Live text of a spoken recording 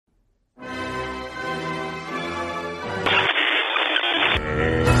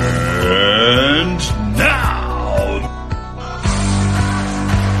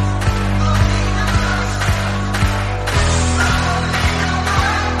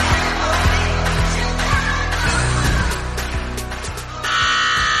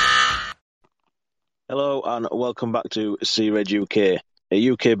and welcome back to Sea Red UK,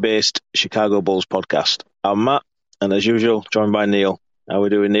 a UK-based Chicago Bulls podcast. I'm Matt, and as usual, joined by Neil. How are we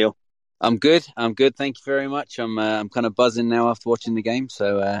doing, Neil? I'm good. Thank you very much. I'm kind of buzzing now after watching the game,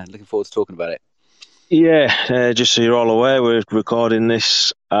 so looking forward to talking about it. Yeah, just so you're all aware, we're recording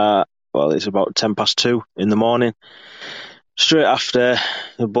this. It's about 2:10 in the morning, straight after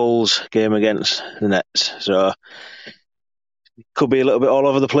the Bulls game against the Nets. So could be a little bit all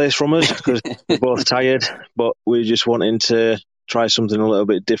over the place from us because we're both tired, but we're just wanting to try something a little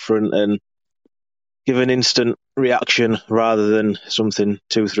bit different and give an instant reaction rather than something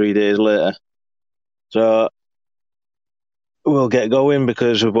 2-3 days later. So we'll get going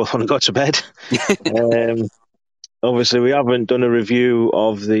because we both want to go to bed. Obviously, we haven't done a review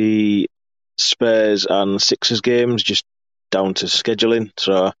of the Spurs and Sixers games, just down to scheduling.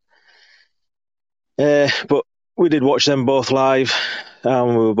 So, but we did watch them both live, and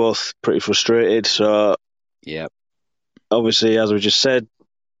we were both pretty frustrated. So, yeah, obviously, as we just said,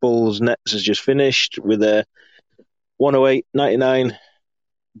 Bulls Nets has just finished with a 108-99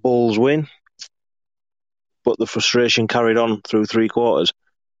 Bulls win, but the frustration carried on through three quarters.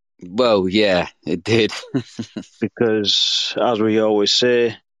 Well, yeah, it did. Because, as we always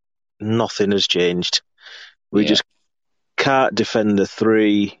say, nothing has changed. We just can't defend the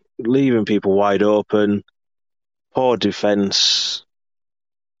three, leaving people wide open, poor defence,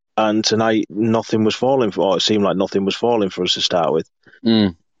 and tonight nothing was falling for, or it seemed like nothing was falling for us to start with.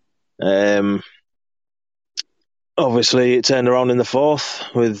 Obviously, it turned around in the fourth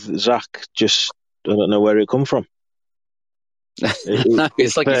with Zach just, I don't know where it come from.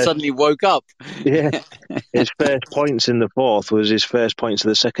 It's like he suddenly woke up. Yeah, his first points in the fourth was his first points of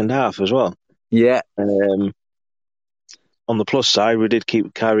the second half as well. Yeah. On the plus side, we did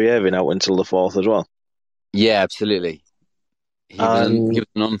keep Kyrie Irving out until the fourth as well. Yeah, absolutely. He was a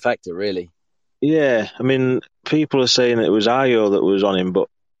non-factor, really. Yeah, I mean, people are saying it was Ayo that was on him, but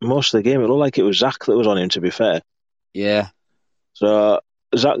most of the game it looked like it was Zach that was on him, to be fair. Yeah. So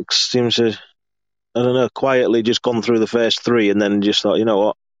Zach seems to, I don't know, quietly just gone through the first three and then just thought, you know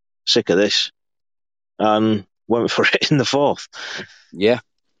what, sick of this, and went for it in the fourth. Yeah.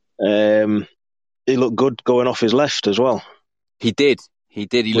 He looked good going off his left as well. He did. He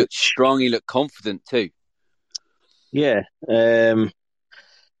looked strong. He looked confident too. Yeah. So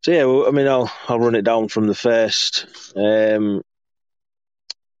yeah, well, I mean, I'll run it down from the first. I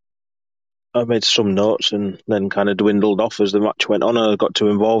made some notes and then kind of dwindled off as the match went on and I got too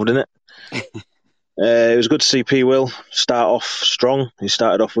involved in it. It was good to see P. Will start off strong. He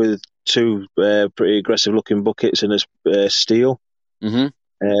started off with two pretty aggressive-looking buckets and a steal.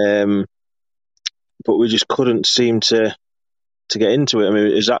 Mm-hmm. But we just couldn't seem to get into it. I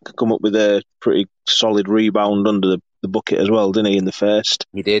mean, Zach come up with a pretty solid rebound under the bucket as well, didn't he, in the first?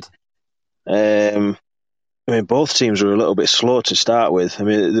 He did. I mean, both teams were a little bit slow to start with. I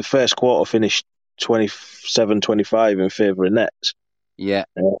mean, the first quarter finished 27-25 in favour of Nets. Yeah.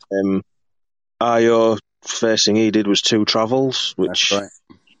 Ayo, first thing he did was two travels, which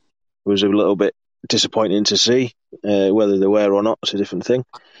was a little bit disappointing to see. Whether they were or not, it's a different thing.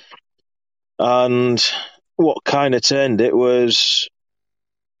 And what kind of turned it was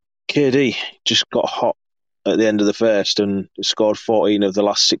KD just got hot at the end of the first and scored 14 of the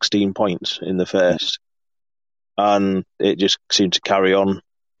last 16 points in the first. And it just seemed to carry on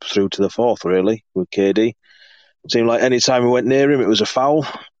through to the fourth, really, with KD. It seemed like any time we went near him, it was a foul.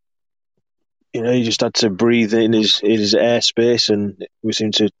 You know, he just had to breathe in his airspace, and we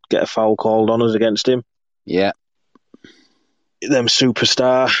seemed to get a foul called on us against him. Yeah. Them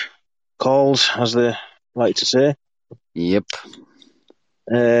superstar calls, as they like to say. Yep.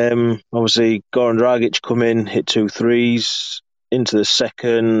 Obviously, Goran Dragic come in, hit 2 threes. Into the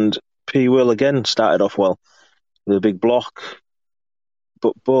second, P. Will again started off well with a big block.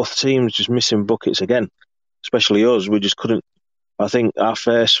 But both teams just missing buckets again, especially us. We just couldn't. I think our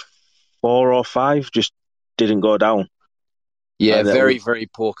first 4 or 5 just didn't go down. Yeah, very, very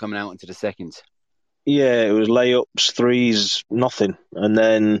poor coming out into the second. Yeah, it was layups, threes, nothing. And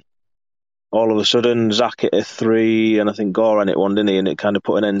then all of a sudden, Zach hit a 3, and I think Goran hit one, didn't he? And it kind of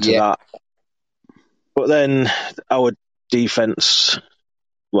put an end to that. But then our defence,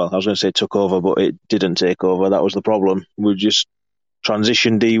 well, I was going to say took over, but it didn't take over. That was the problem. We just,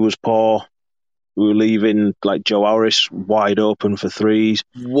 transition D was poor. We were leaving like Joe Harris wide open for threes.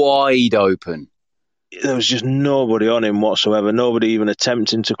 Wide open. There was just nobody on him whatsoever. Nobody even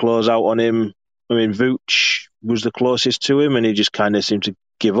attempting to close out on him. I mean, Vooch was the closest to him, and he just kind of seemed to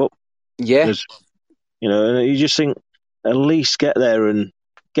give up. Yeah. You know, and you just think, at least get there and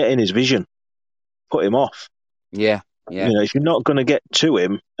get in his vision. Put him off. Yeah, yeah. You know, if you're not going to get to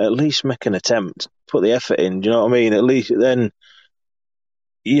him, at least make an attempt. put the effort in. Do you know what I mean? At least then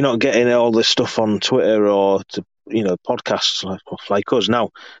you're not getting all this stuff on Twitter or podcasts like us now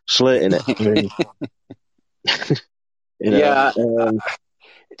slating it. I mean, Yeah,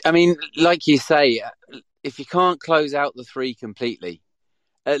 I mean, like you say, if you can't close out the three completely,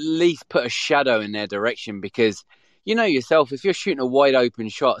 at least put a shadow in their direction, because you know yourself, if you're shooting a wide open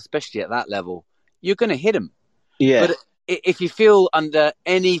shot, especially at that level, you're going to hit them. Yeah. But if you feel under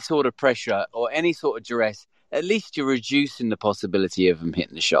any sort of pressure or any sort of duress, at least you're reducing the possibility of them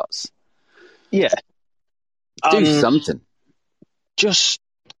hitting the shots. Yeah. Do something. Just,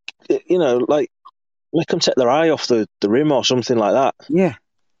 like, make them take their eye off the rim or something like that. Yeah.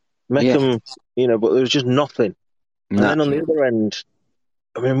 Make them, but there was just nothing. And then on the other end,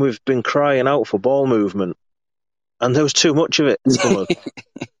 I mean, we've been crying out for ball movement, and there was too much of it from us.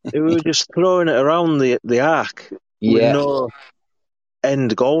 We were just throwing it around the arc with no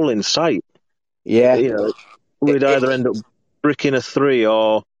end goal in sight. Yeah. We'd either end up bricking a three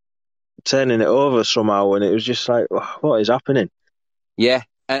or turning it over somehow, and it was just like, what is happening? Yeah,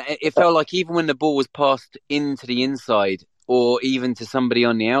 and it felt like even when the ball was passed into the inside or even to somebody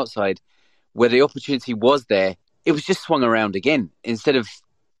on the outside, where the opportunity was there, it was just swung around again instead of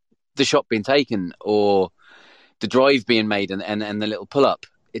the shot being taken or the drive being made and the little pull up.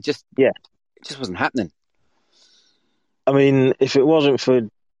 It just wasn't happening. I mean, if it wasn't for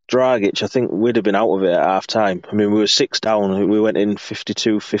Dragic, I think we'd have been out of it at half time. I mean, we were 6 down. We went in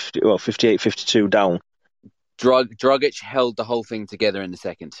 58-52 down. Dragic held the whole thing together in the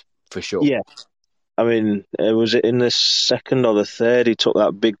second, for sure. Yeah. I mean, was it in the second or the third? He took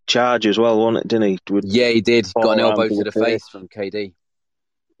that big charge as well, wasn't it, didn't he? Yeah, he did. Got an elbow to the face from KD.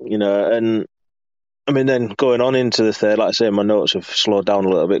 And I mean, then going on into the third, like I say, my notes have slowed down a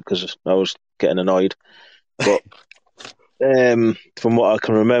little bit because I was getting annoyed. But from what I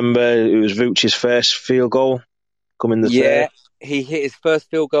can remember, it was Vooch's first field goal coming the third. Yeah, he hit his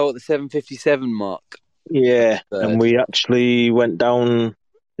first field goal at the 7:57 mark. Yeah, and we actually went down,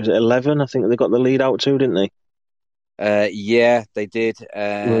 was it 11? I think they got the lead out too, didn't they? Yeah, they did.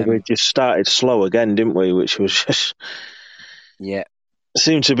 We just started slow again, didn't we? Which was just... Yeah.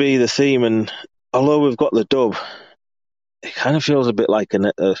 Seemed to be the theme, and although we've got the dub, it kind of feels a bit like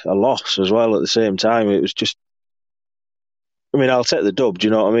a loss as well at the same time. It was just... I mean, I'll take the dub, do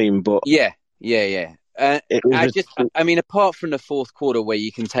you know what I mean? But Yeah. I mean, apart from the fourth quarter where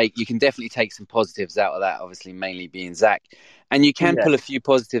you can definitely take some positives out of that, obviously mainly being Zach, and you can pull a few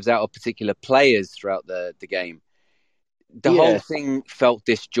positives out of particular players throughout the game. The whole thing felt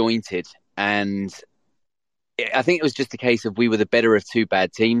disjointed, and I think it was just a case of we were the better of two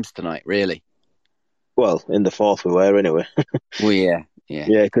bad teams tonight, really. Well, in the fourth we were anyway. Well, yeah.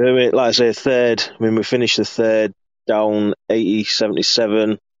 Yeah, because I mean, like I say, third, I mean, we finished the third down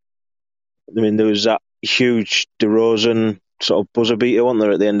 80-77. I mean, there was that huge DeRozan sort of buzzer beater, wasn't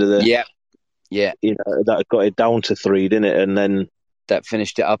there, at the end of the... Yeah. That got it down to 3, didn't it? And then... That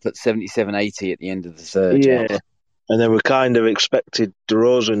finished it up at 77-80 at the end of the third. Yeah. And then we kind of expected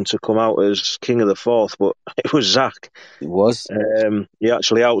DeRozan to come out as king of the fourth, but it was Zach. It was. He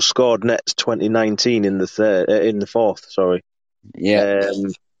actually outscored Nets 2019 in the fourth, sorry. Yeah.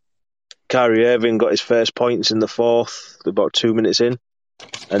 Kyrie Irving got his first points in the fourth, about 2 minutes in,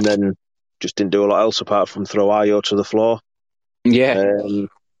 and then just didn't do a lot else apart from throw Ayo to the floor. Yeah.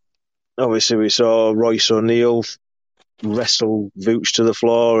 Obviously, we saw Royce O'Neal wrestle Vooch to the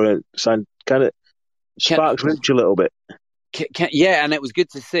floor and kind of sparked Vooch a little bit. Yeah, and it was good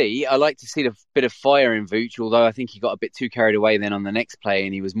to see. I like to see the bit of fire in Vooch, although I think he got a bit too carried away then on the next play,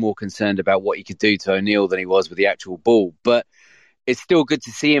 and he was more concerned about what he could do to O'Neal than he was with the actual ball. But it's still good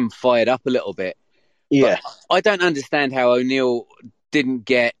to see him fired up a little bit. Yeah. But I don't understand how O'Neal didn't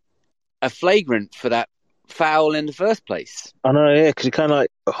get a flagrant for that foul in the first place. I know, yeah, because he kind of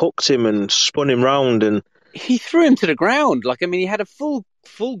like hooked him and spun him round, and he threw him to the ground. He had a full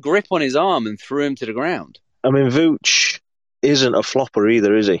grip on his arm and threw him to the ground. I mean, Vooch isn't a flopper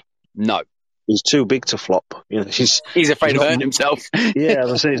either, is he? No. He's too big to flop. He's afraid of hurting himself. Yeah,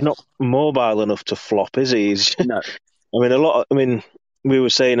 as I say, he's not mobile enough to flop, is he? No. I mean, we were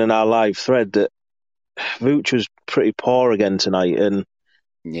saying in our live thread that Vooch was pretty poor again tonight, and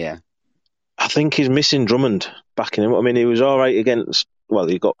yeah, I think he's missing Drummond backing him. I mean, he was all right against... Well,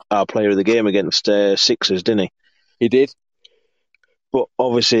 he got our player of the game against Sixers, didn't he? He did. But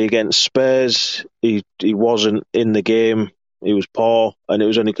obviously against Spurs, he wasn't in the game. He was poor, and it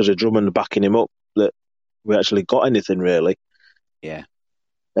was only because of Drummond backing him up that we actually got anything, really. Yeah.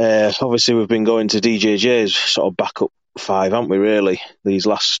 Obviously, we've been going to DJJ's sort of backup 5, haven't we, really, these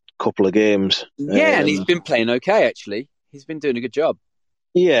last couple of games? Yeah, and he's been playing okay, actually. He's been doing a good job.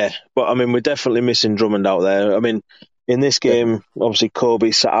 Yeah, but I mean, we're definitely missing Drummond out there. I mean, in this game, obviously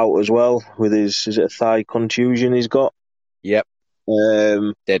Kobe sat out as well with is it a thigh contusion he's got? Yep.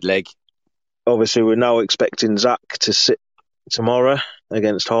 Dead leg. Obviously, we're now expecting Zach to sit tomorrow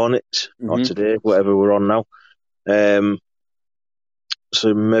against Hornets, or today, whatever we're on now.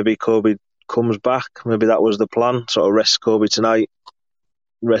 So maybe Kobe comes back. Maybe that was the plan. Sort of rest Kobe tonight,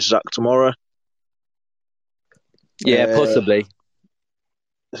 rest Zach tomorrow. Yeah, possibly.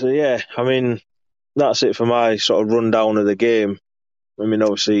 So yeah, I mean, that's it for my sort of rundown of the game. I mean,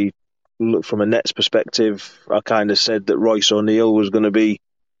 obviously, look from a Nets perspective, I kind of said that Royce O'Neal was going to be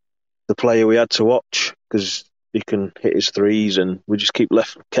the player we had to watch because he can hit his threes, and we just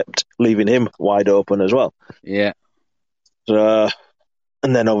kept leaving him wide open as well. Yeah. So,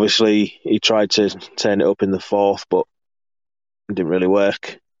 and then obviously he tried to turn it up in the fourth, but it didn't really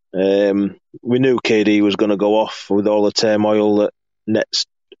work. We knew KD was going to go off with all the turmoil that Nets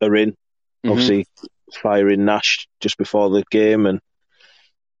are in. Obviously, firing Nash just before the game, and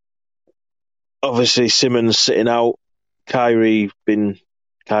obviously Simmons sitting out. Kyrie.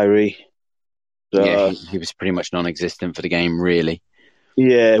 Yeah, he was pretty much non-existent for the game, really.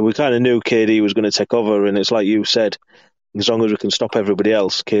 Yeah, we kind of knew KD was going to take over, and it's like you said, as long as we can stop everybody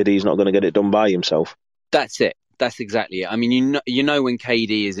else, KD's not going to get it done by himself. That's it. That's exactly it. I mean, you know when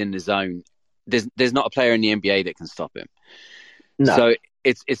KD is in the zone, there's not a player in the NBA that can stop him. No. So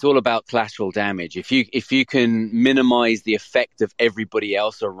it's all about collateral damage. If you can minimize the effect of everybody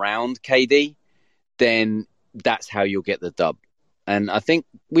else around KD, then that's how you'll get the dub. And I think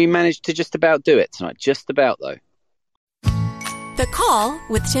we managed to just about do it tonight. Just about, though. The Call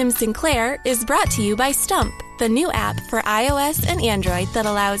with Tim Sinclair is brought to you by Stump, the new app for iOS and Android that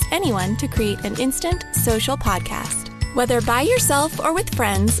allows anyone to create an instant social podcast. Whether by yourself or with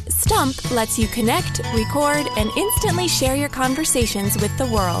friends, Stump lets you connect, record, and instantly share your conversations with the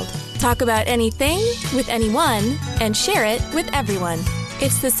world. Talk about anything with anyone and share it with everyone.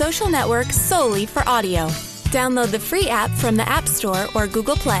 It's the social network solely for audio. Download the free app from the App Store or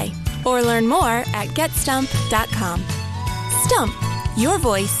Google Play, or learn more at getstump.com. Stump, your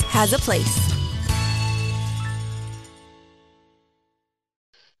voice has a place.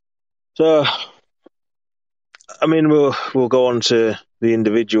 So, I mean, we'll go on to the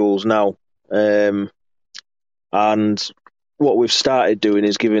individuals now. And what we've started doing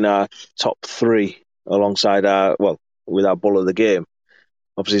is giving our top three alongside with our bull of the game.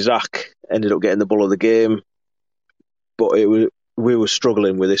 Obviously, Zach ended up getting the bull of the game, but we were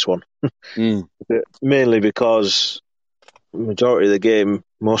struggling with this one. Mainly because the majority of the game,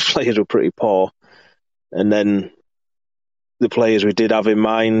 most players were pretty poor. And then the players we did have in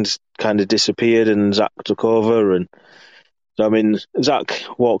mind kind of disappeared and Zach took over. And so, I mean, Zach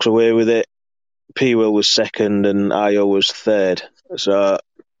walks away with it. P. Will was second and Io was third. So,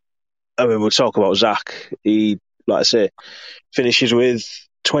 I mean, we'll talk about Zach. He, like I say, finishes with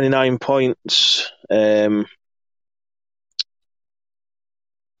 29 points. I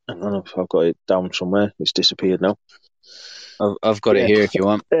don't know if I've got it down somewhere. It's disappeared now. I've got it here if you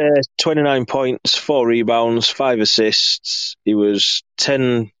want. 29 points, 4 rebounds, 5 assists. He was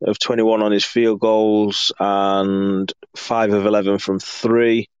 10 of 21 on his field goals and 5 of 11 from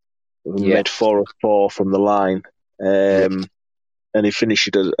 3. Made 4 of 4 from the line. And he finished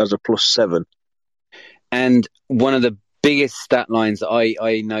it as a +7. And one of the biggest stat lines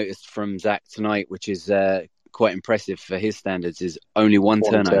I noticed from Zach tonight, which is quite impressive for his standards, is only one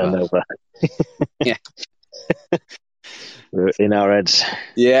turnover. Yeah. In our heads.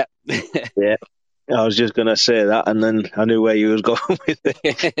 Yeah. Yeah. I was just going to say that, and then I knew where you was going with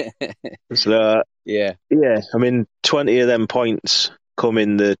it. So, yeah. I mean, 20 of them points come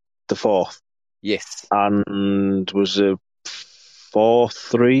in the fourth. Yes. And was there 4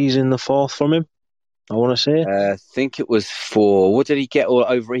 threes in the fourth from him, I want to say? I think it was 4. What did he get all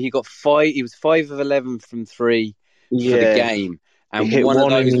over? He got 5. He was 5 of 11 from 3 for the game. And one of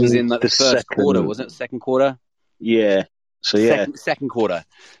those was in the first quarter, wasn't it? Second quarter? Yeah. So, Second quarter.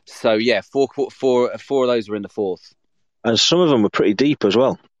 So, yeah, 4 of those were in the fourth. And some of them were pretty deep as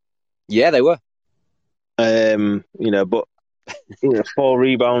well. Yeah, they were. But 4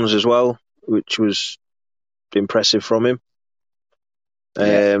 rebounds as well, which was impressive from him.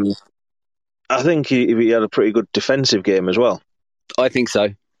 I think he had a pretty good defensive game as well. I think so.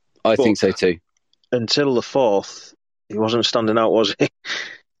 I think so too. Until the fourth, he wasn't standing out, was he?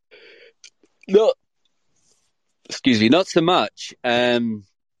 No. Excuse me, not so much.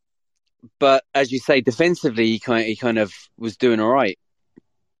 But as you say, defensively, he kind of was doing all right.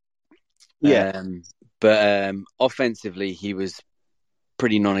 Yeah. But offensively, he was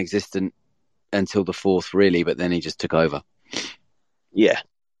pretty non-existent until the fourth, really. But then he just took over. Yeah.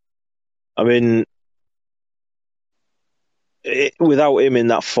 I mean, without him in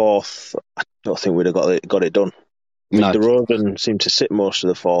that fourth, I don't think we'd have got it done. I mean, DeRozan seemed to sit most of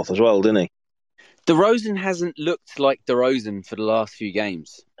the fourth as well, didn't he? DeRozan hasn't looked like DeRozan for the last few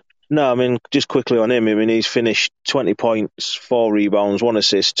games. No, I mean, just quickly on him, I mean, he's finished 20 points, 4 rebounds, 1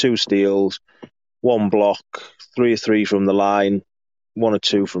 assist, 2 steals, 1 block, 3 of 3 from the line, 1 or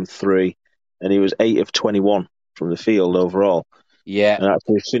 2 from 3, and he was 8 of 21 from the field overall. Yeah. And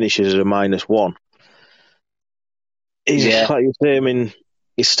actually finishes as a -1. He's, like you say, I mean,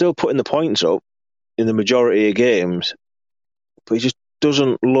 he's still putting the points up in the majority of games, but he just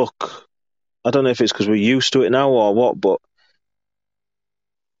doesn't look... I don't know if it's because we're used to it now or what, but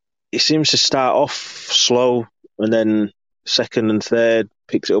he seems to start off slow and then second and third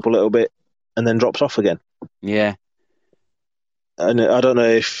picks it up a little bit and then drops off again. Yeah. And I don't know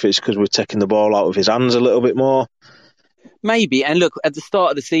if it's because we're taking the ball out of his hands a little bit more. Maybe. And look, at the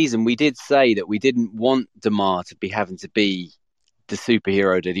start of the season, we did say that we didn't want DeMar to be having to be the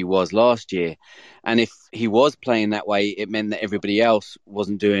superhero that he was last year. And if he was playing that way, it meant that everybody else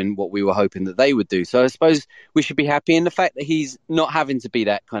wasn't doing what we were hoping that they would do. So I suppose we should be happy in the fact that he's not having to be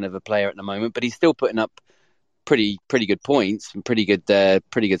that kind of a player at the moment, but he's still putting up pretty good points and pretty good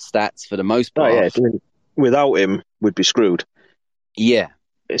stats for the most part. Oh, yeah. Without him, we'd be screwed. Yeah.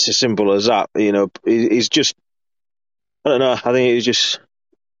 It's as simple as that. You know, he's just... I don't know. I think he's just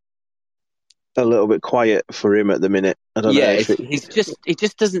a little bit quiet for him at the minute. I don't know. It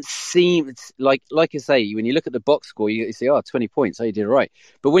just doesn't seem like I say, when you look at the box score, you say, 20 points, you did right.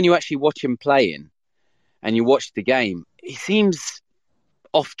 But when you actually watch him playing and you watch the game, he seems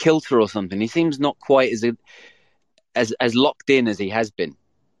off kilter or something. He seems not quite as locked in as he has been.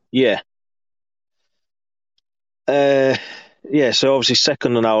 Yeah. So obviously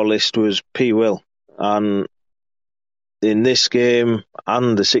second on our list was P. Will. And in this game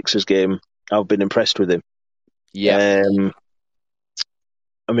and the Sixers game, I've been impressed with him. Yeah.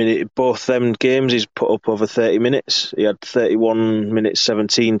 I mean, both them games, he's put up over 30 minutes. He had 31 minutes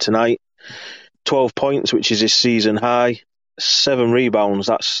 17 tonight. 12 points, which is his season high. 7 rebounds,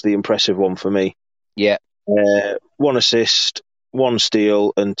 that's the impressive one for me. Yeah. 1 assist, 1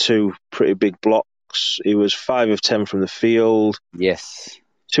 steal, and 2 pretty big blocks. He was 5 of 10 from the field. Yes.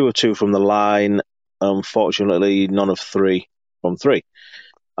 2 of 2 from the line. Unfortunately, none of 3 from 3.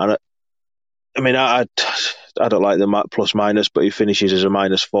 And I mean, I don't like the plus minus, but he finishes as a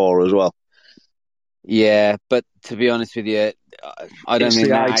 -4 as well. Yeah, but to be honest with you, I don't think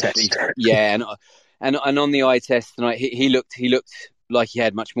that actually. Yeah, and on the eye test tonight, he looked like he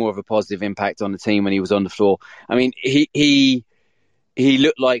had much more of a positive impact on the team when he was on the floor. I mean, he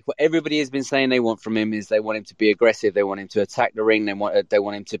looked like what everybody has been saying they want from him is they want him to be aggressive, they want him to attack the ring, they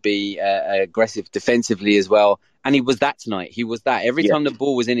want him to be aggressive defensively as well. And he was that tonight. He was that every time the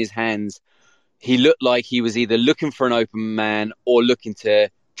ball was in his hands. He looked like he was either looking for an open man or looking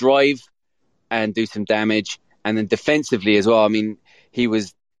to drive and do some damage. And then defensively as well, I mean, he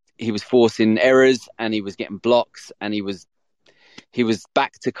was forcing errors and he was getting blocks and he was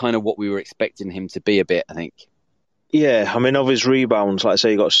back to kind of what we were expecting him to be a bit, I think. Yeah, I mean, of his rebounds, like I say,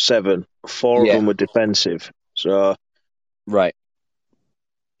 he got 7. 4 of them were defensive. So, right.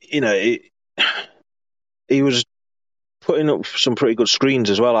 You know, he was putting up some pretty good screens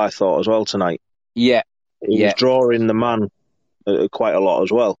as well, I thought, as well tonight. Yeah. He was drawing the man quite a lot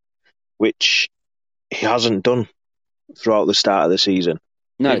as well, which he hasn't done throughout the start of the season.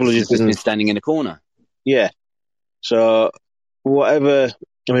 No, he's just been standing in a corner. Yeah. So, whatever...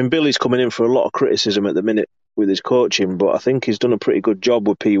 I mean, Billy's coming in for a lot of criticism at the minute with his coaching, but I think he's done a pretty good job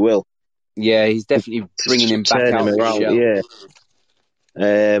with P. Will. Yeah, he's definitely bringing him back out of the shell.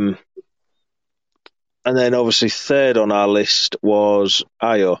 Yeah. And then, obviously, third on our list was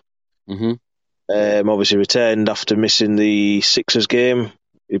Ayo. Mm-hmm. Obviously returned after missing the Sixers game.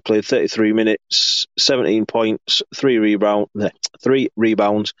 He played 33 minutes, 17 points, 3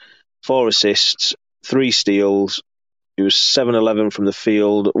 rebounds, 4 assists, 3 steals. He was 7-11 from the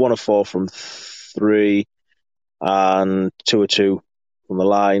field, 1 of 4 from 3, and 2 of 2 from the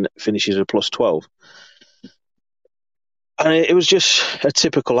line. Finishes a +12. And it was just a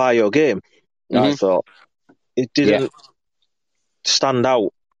typical Ayo game, I thought. It didn't stand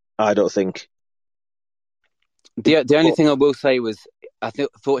out, I don't think. The only thing I will say was I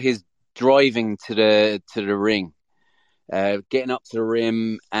thought his driving to the ring, getting up to the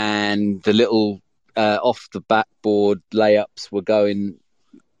rim, and the little off the backboard layups were going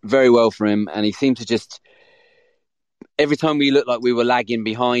very well for him, and he seemed to just every time we looked like we were lagging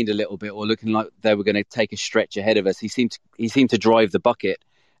behind a little bit or looking like they were going to take a stretch ahead of us, he seemed to drive the bucket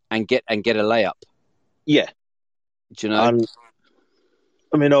and get a layup. Yeah, do you know?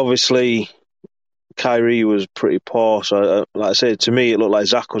 I mean, obviously, Kyrie was pretty poor. So, like I said, to me, it looked like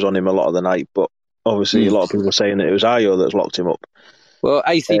Zach was on him a lot of the night. But obviously, a lot of people were saying that it was Ayo that's locked him up. Well,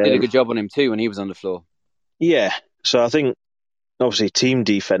 AC did a good job on him too when he was on the floor. Yeah. So I think, obviously, team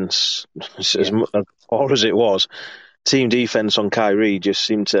defense, as poor as it was, team defense on Kyrie just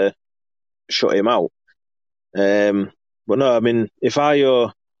seemed to shut him out. But no, I mean, if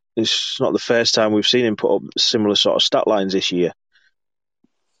Ayo, it's not the first time we've seen him put up similar sort of stat lines this year.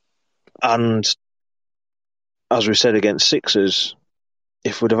 And as we said against Sixers,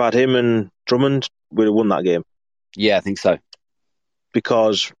 if we'd have had him and Drummond, we'd have won that game. Yeah, I think so.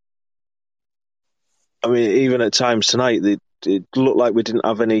 Because, I mean, even at times tonight, it looked like we didn't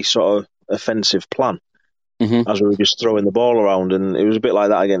have any sort of offensive plan as we were just throwing the ball around. And it was a bit like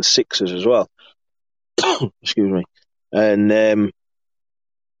that against Sixers as well. Excuse me. And,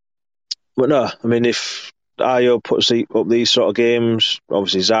 but no, I mean, if Ayo puts up these sort of games,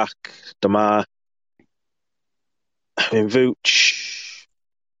 obviously Zach, DeMar, I mean, Vooch,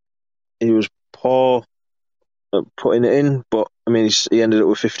 he was poor at putting it in, but I mean, he ended up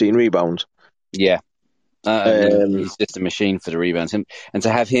with 15 rebounds. Yeah. He's just a machine for the rebounds. And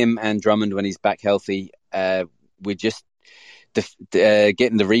to have him and Drummond when he's back healthy, we just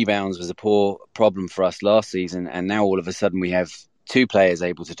getting the rebounds was a poor problem for us last season, and now all of a sudden we have two players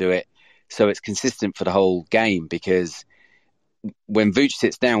able to do it, so it's consistent for the whole game. Because when Vooch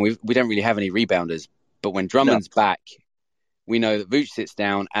sits down, we don't really have any rebounders, but when Drummond's back, we know that Vooch sits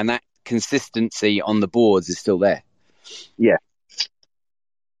down, and that consistency on the boards is still there. Yeah.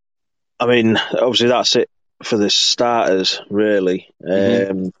 I mean, obviously that's it for the starters, really.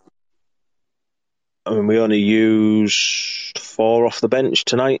 I mean, we only used 4 off the bench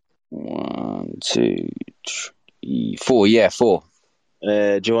tonight. 1, 2, 3, 4. Yeah, 4.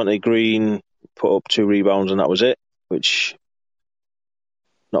 Javonte Green put up 2 rebounds and that was it, which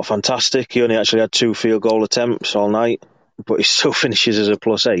not fantastic. He only actually had 2 field goal attempts all night, but he still finishes as a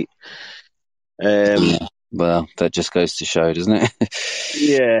 +8. Well, that just goes to show, doesn't it?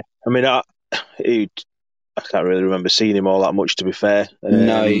 Yeah. I mean, I can't really remember seeing him all that much, to be fair.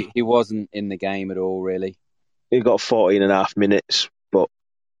 No, he wasn't in the game at all, really. He got 14 and a half minutes, but,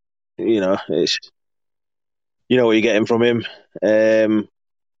 it's what you're getting from him.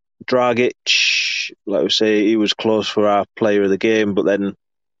 Dragic, like we say, he was close for our player of the game, but then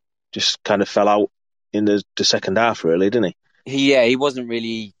just kind of fell out in the second half, really, didn't he? He wasn't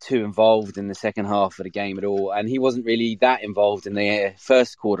really too involved in the second half of the game at all, and he wasn't really that involved in the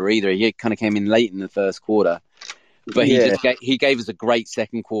first quarter either. He kind of came in late in the first quarter, but he gave us a great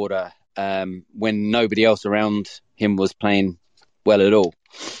second quarter when nobody else around him was playing well at all.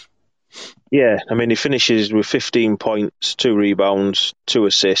 Yeah, I mean, he finishes with 15 points, 2 rebounds, 2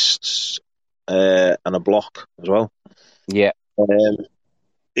 assists, and a block as well. Yeah.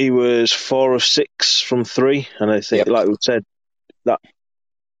 He was 4 of 6 from 3, and I think, like we said, that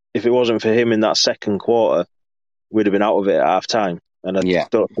if it wasn't for him in that second quarter, we'd have been out of it at half time, and I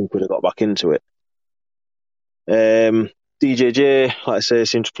don't think we'd have got back into it. DJJ, like I say,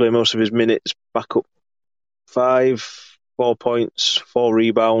 seemed to play most of his minutes back up 5, 4 points, 4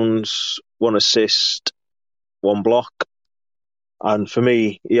 rebounds, 1 assist, 1 block. And for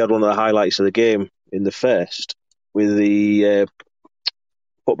me, he had one of the highlights of the game in the first with the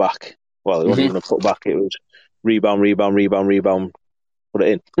putback. Well, it wasn't even a putback, it was rebound, put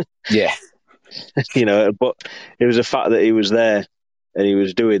it in. Yeah. But it was the fact that he was there and he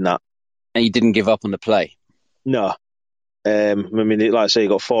was doing that. And he didn't give up on the play. No. I mean, like I say, he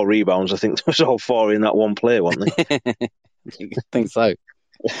got 4 rebounds. I think there was all 4 in that one play, wasn't there? I think so.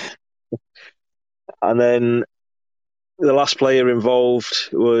 And then the last player involved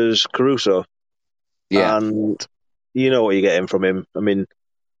was Caruso. Yeah. And you know what you're getting from him. I mean,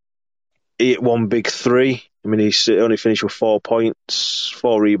 he hit 1 big 3. I mean, he only finished with 4 points,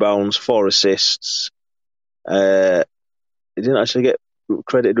 4 rebounds, 4 assists. He didn't actually get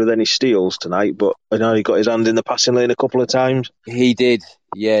credited with any steals tonight, but I know he got his hand in the passing lane a couple of times. He did,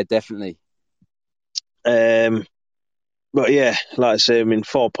 yeah, definitely. But yeah, like I say, I mean,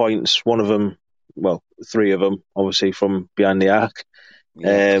 4 points, 1 of them, 3 of them, obviously from behind the arc.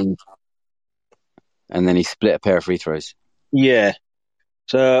 Yeah. And then he split a pair of free throws. Yeah.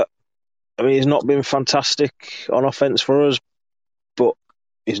 So, I mean, he's not been fantastic on offense for us, but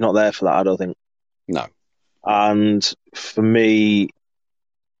he's not there for that, I don't think. No. And for me,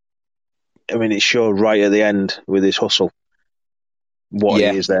 I mean, it showed right at the end with his hustle what he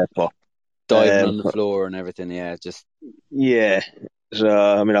is there for. Diving on the floor and everything, yeah. Yeah. So,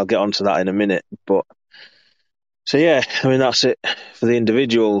 I mean, I'll get onto that in a minute. But so, yeah, I mean, that's it for the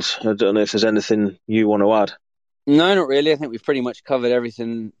individuals. I don't know if there's anything you want to add. No, not really. I think we've pretty much covered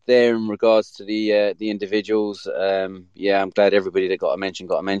everything there in regards to the individuals. I'm glad everybody that got a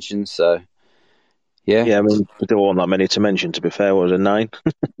mention. So, yeah. Yeah, I mean, there weren't that many to mention, to be fair. Was it 9?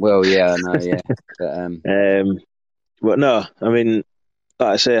 Well, yeah, no, yeah. But no, I mean, like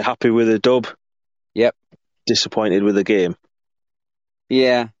I say, happy with the dub. Yep. Disappointed with the game.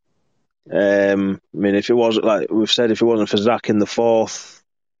 Yeah. I mean, if it wasn't, like we've said, if it wasn't for Zach in the fourth,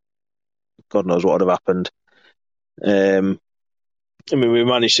 God knows what would have happened. I mean, we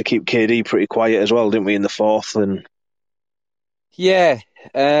managed to keep KD pretty quiet as well, didn't we, in the fourth? And yeah,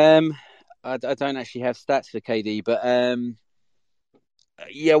 I don't actually have stats for KD, but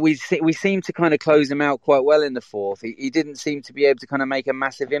yeah, we seemed to kind of close him out quite well in the fourth. He didn't seem to be able to kind of make a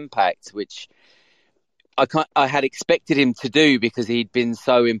massive impact, which I had expected him to do because he'd been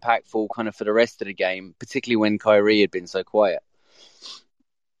so impactful kind of for the rest of the game, particularly when Kyrie had been so quiet.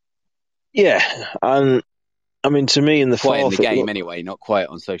 Yeah, and I mean, to me, in the quiet fourth, in the game anyway, not quiet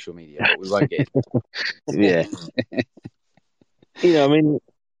on social media, but we won't get into yeah. I mean,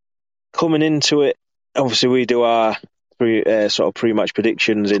 coming into it, obviously we do our sort of pre-match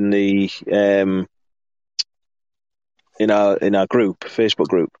predictions in the in our group, Facebook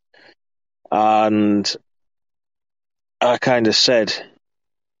group, and I kind of said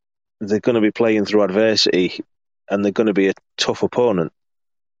they're going to be playing through adversity, and they're going to be a tough opponent.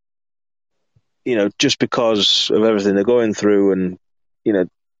 Just because of everything they're going through, and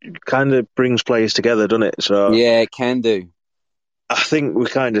kind of brings players together, doesn't it? So yeah, it can do. I think we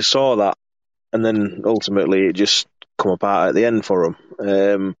kind of saw that, and then ultimately it just come apart at the end for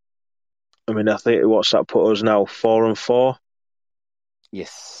them. I mean, I think what's that put us now? 4-4.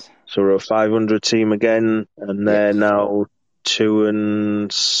 Yes. So we're a 500 team again, and they're now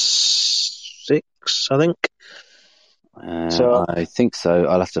 2-6, I think. So I think so.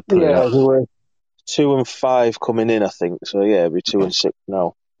 I'll have to put it up. We were 2-5 coming in, I think. So yeah, it'll be 2-6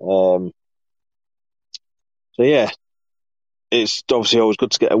 now. So yeah, it's obviously always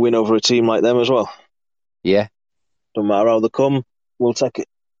good to get a win over a team like them as well. Yeah. Don't matter how they come, we'll take it.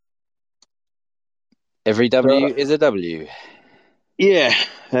 Every W is a W. Yeah.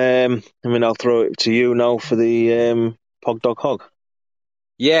 I mean, I'll throw it to you now for the Pog Dog Hog.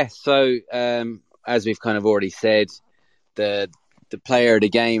 Yeah, so as we've kind of already said, the player of the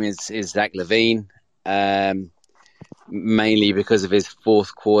game is Zach LaVine, mainly because of his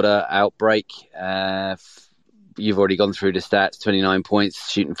fourth quarter outbreak. You've already gone through the stats: 29 points,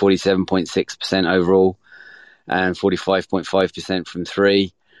 shooting 47.6% overall, and 45.5% from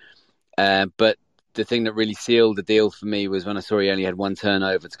three. But the thing that really sealed the deal for me was when I saw he only had one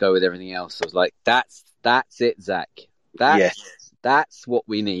turnover to go with everything else. I was like, "That's it, Zach. That's what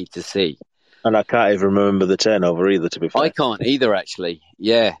we need to see." And I can't even remember the turnover either, to be fair. I can't either, actually.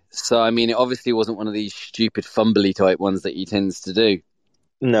 Yeah. So, I mean, it obviously wasn't one of these stupid fumbly type ones that he tends to do.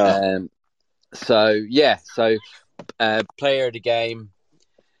 No. So player of the game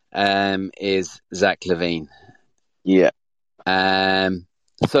is Zach LaVine. Yeah.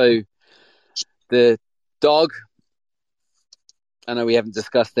 So, the dog, I know we haven't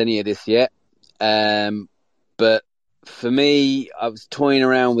discussed any of this yet, but for me, I was toying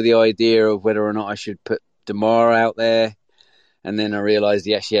around with the idea of whether or not I should put DeMar out there, and then I realised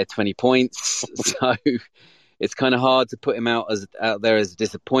he actually had 20 points, so it's kind of hard to put him out there as a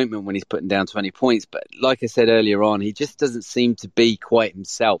disappointment when he's putting down 20 points. But like I said earlier on, he just doesn't seem to be quite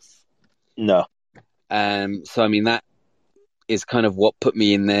himself. No. So I mean, that is kind of what put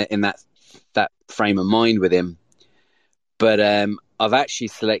me in there in that frame of mind with him. But I've actually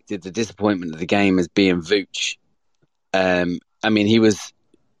selected the disappointment of the game as being Vooch. I mean, he was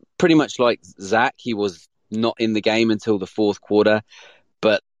pretty much like Zach. He was not in the game until the fourth quarter,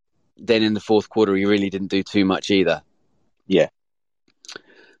 but then in the fourth quarter, he really didn't do too much either. Yeah.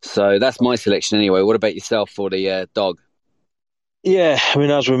 So that's my selection anyway. What about yourself for the dog? Yeah, I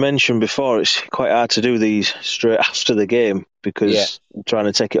mean, as we mentioned before, it's quite hard to do these straight after the game because I'm trying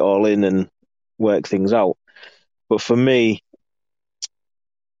to take it all in and work things out. But for me,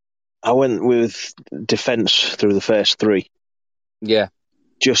 I went with defence through the first three. Yeah.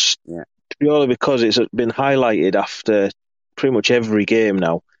 Just purely because it's been highlighted after pretty much every game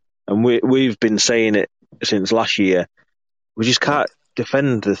now. And we've been saying it since last year. We just can't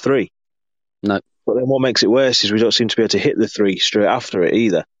defend the three. No. But then what makes it worse is we don't seem to be able to hit the three straight after it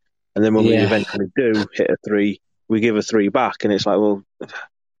either. And then when we eventually do hit a three, we give a three back. And it's like, well,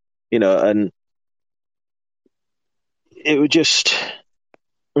 and it would just...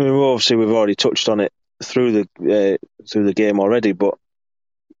 I mean, obviously we've already touched on it through the game already, but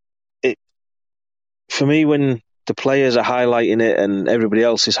for me, when the players are highlighting it and everybody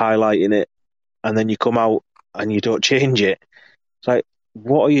else is highlighting it, and then you come out and you don't change it. It's like,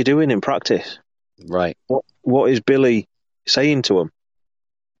 what are you doing in practice? Right. What is Billy saying to him?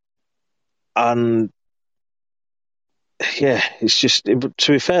 And yeah, it's just,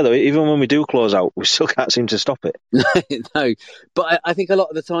 to be fair though, even when we do close out, we still can't seem to stop it. No, but I think a lot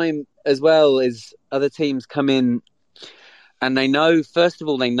of the time as well is other teams come in and they know, first of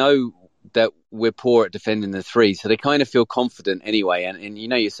all, they know that we're poor at defending the three, so they kind of feel confident anyway. And you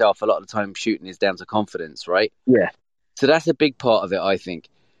know yourself, a lot of the time shooting is down to confidence, right? Yeah. So that's a big part of it, I think.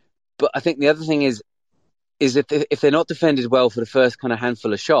 But I think the other thing is if they're not defended well for the first kind of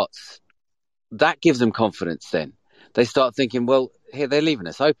handful of shots, that gives them confidence then. They start thinking, well, here, they're leaving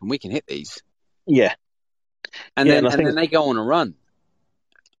us open. We can hit these. Yeah. And then they go on a run.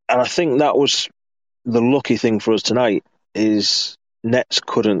 And I think that was the lucky thing for us tonight is nets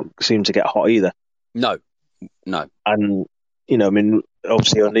couldn't seem to get hot either. No. And, you know, I mean,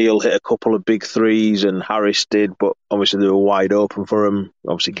 obviously O'Neill hit a couple of big threes and Harris did, but obviously they were wide open for him.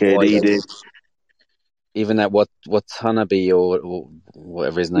 Obviously KD did. Even that Watanabe or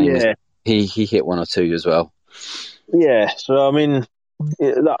whatever his name is, he hit one or two as well. Yeah, so I mean,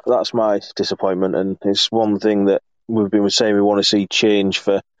 that's my disappointment, and it's one thing that we've been saying we want to see change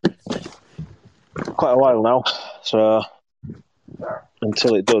for quite a while now. So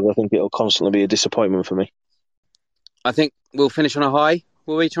until it does, I think it'll constantly be a disappointment for me. I think we'll finish on a high.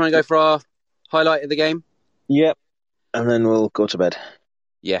 Will we try and go for our highlight of the game? Yep, and then we'll go to bed.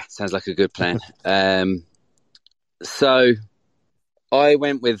 Yeah, sounds like a good plan. So I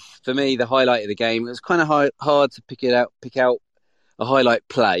went with, for me, the highlight of the game. It was kind of hard to pick out a highlight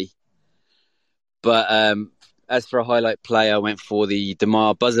play. But as for a highlight play, I went for the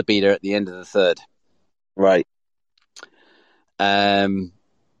DeMar buzzer beater at the end of the third. Right. It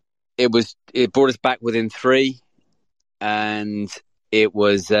brought us back within 3, and it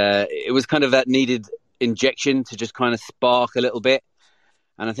was kind of that needed injection to just kind of spark a little bit.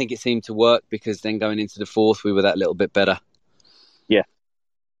 And I think it seemed to work because then going into the fourth, we were that little bit better. Yeah.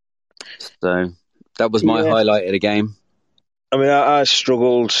 So that was my highlight of the game. I mean, I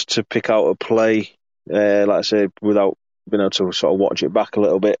struggled to pick out a play, like I said, without being able to sort of watch it back a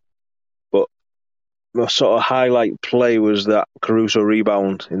little bit. But my sort of highlight play was that Caruso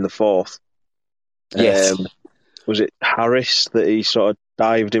rebound in the fourth. Yes. Was it Harris that he sort of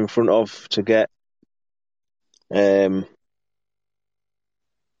dived in front of to get?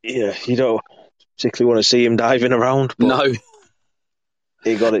 Yeah, you don't particularly want to see him diving around. But no.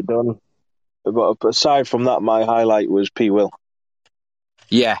 He got it done. But aside from that, my highlight was P. Will.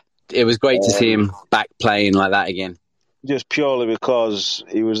 Yeah, it was great to see him back playing like that again. Just purely because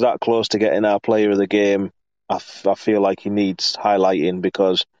he was that close to getting our player of the game. I feel like he needs highlighting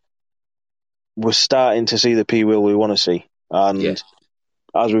because we're starting to see the P. Will we want to see. And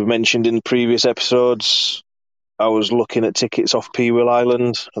as we've mentioned in previous episodes, I was looking at tickets off P. Will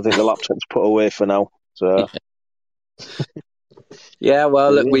Island. I think the laptop's put away for now. So. Yeah,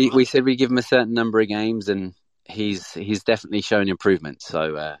 well, look, we said we'd give him a certain number of games, and he's definitely shown improvement.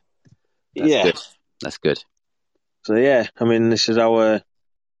 So good. That's good. So yeah, I mean, this is our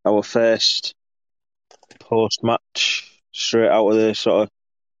first post-match straight out of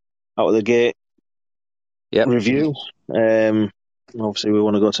the gate review. Obviously, we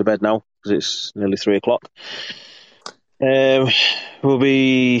want to go to bed now because it's nearly 3:00. We'll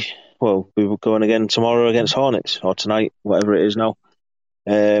be going again tomorrow against Hornets, or tonight, whatever it is now.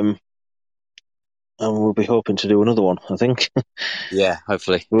 And we'll be hoping to do another one, I think. Yeah,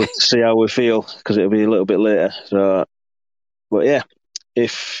 hopefully. We'll see how we feel, because it'll be a little bit later. So, but yeah,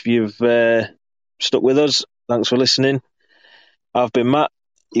 if you've stuck with us, thanks for listening. I've been Matt.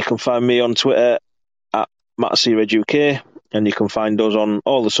 You can find me on Twitter at MattCRedUK, and you can find us on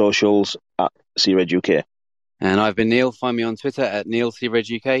all the socials at CRedUK. And I've been Neil. Find me on Twitter at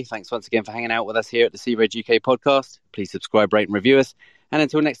NeilCRedUK. Thanks once again for hanging out with us here at the CRedUK podcast. Please subscribe, rate and review us. And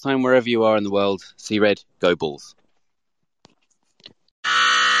until next time, wherever you are in the world, C-Red, go Bulls.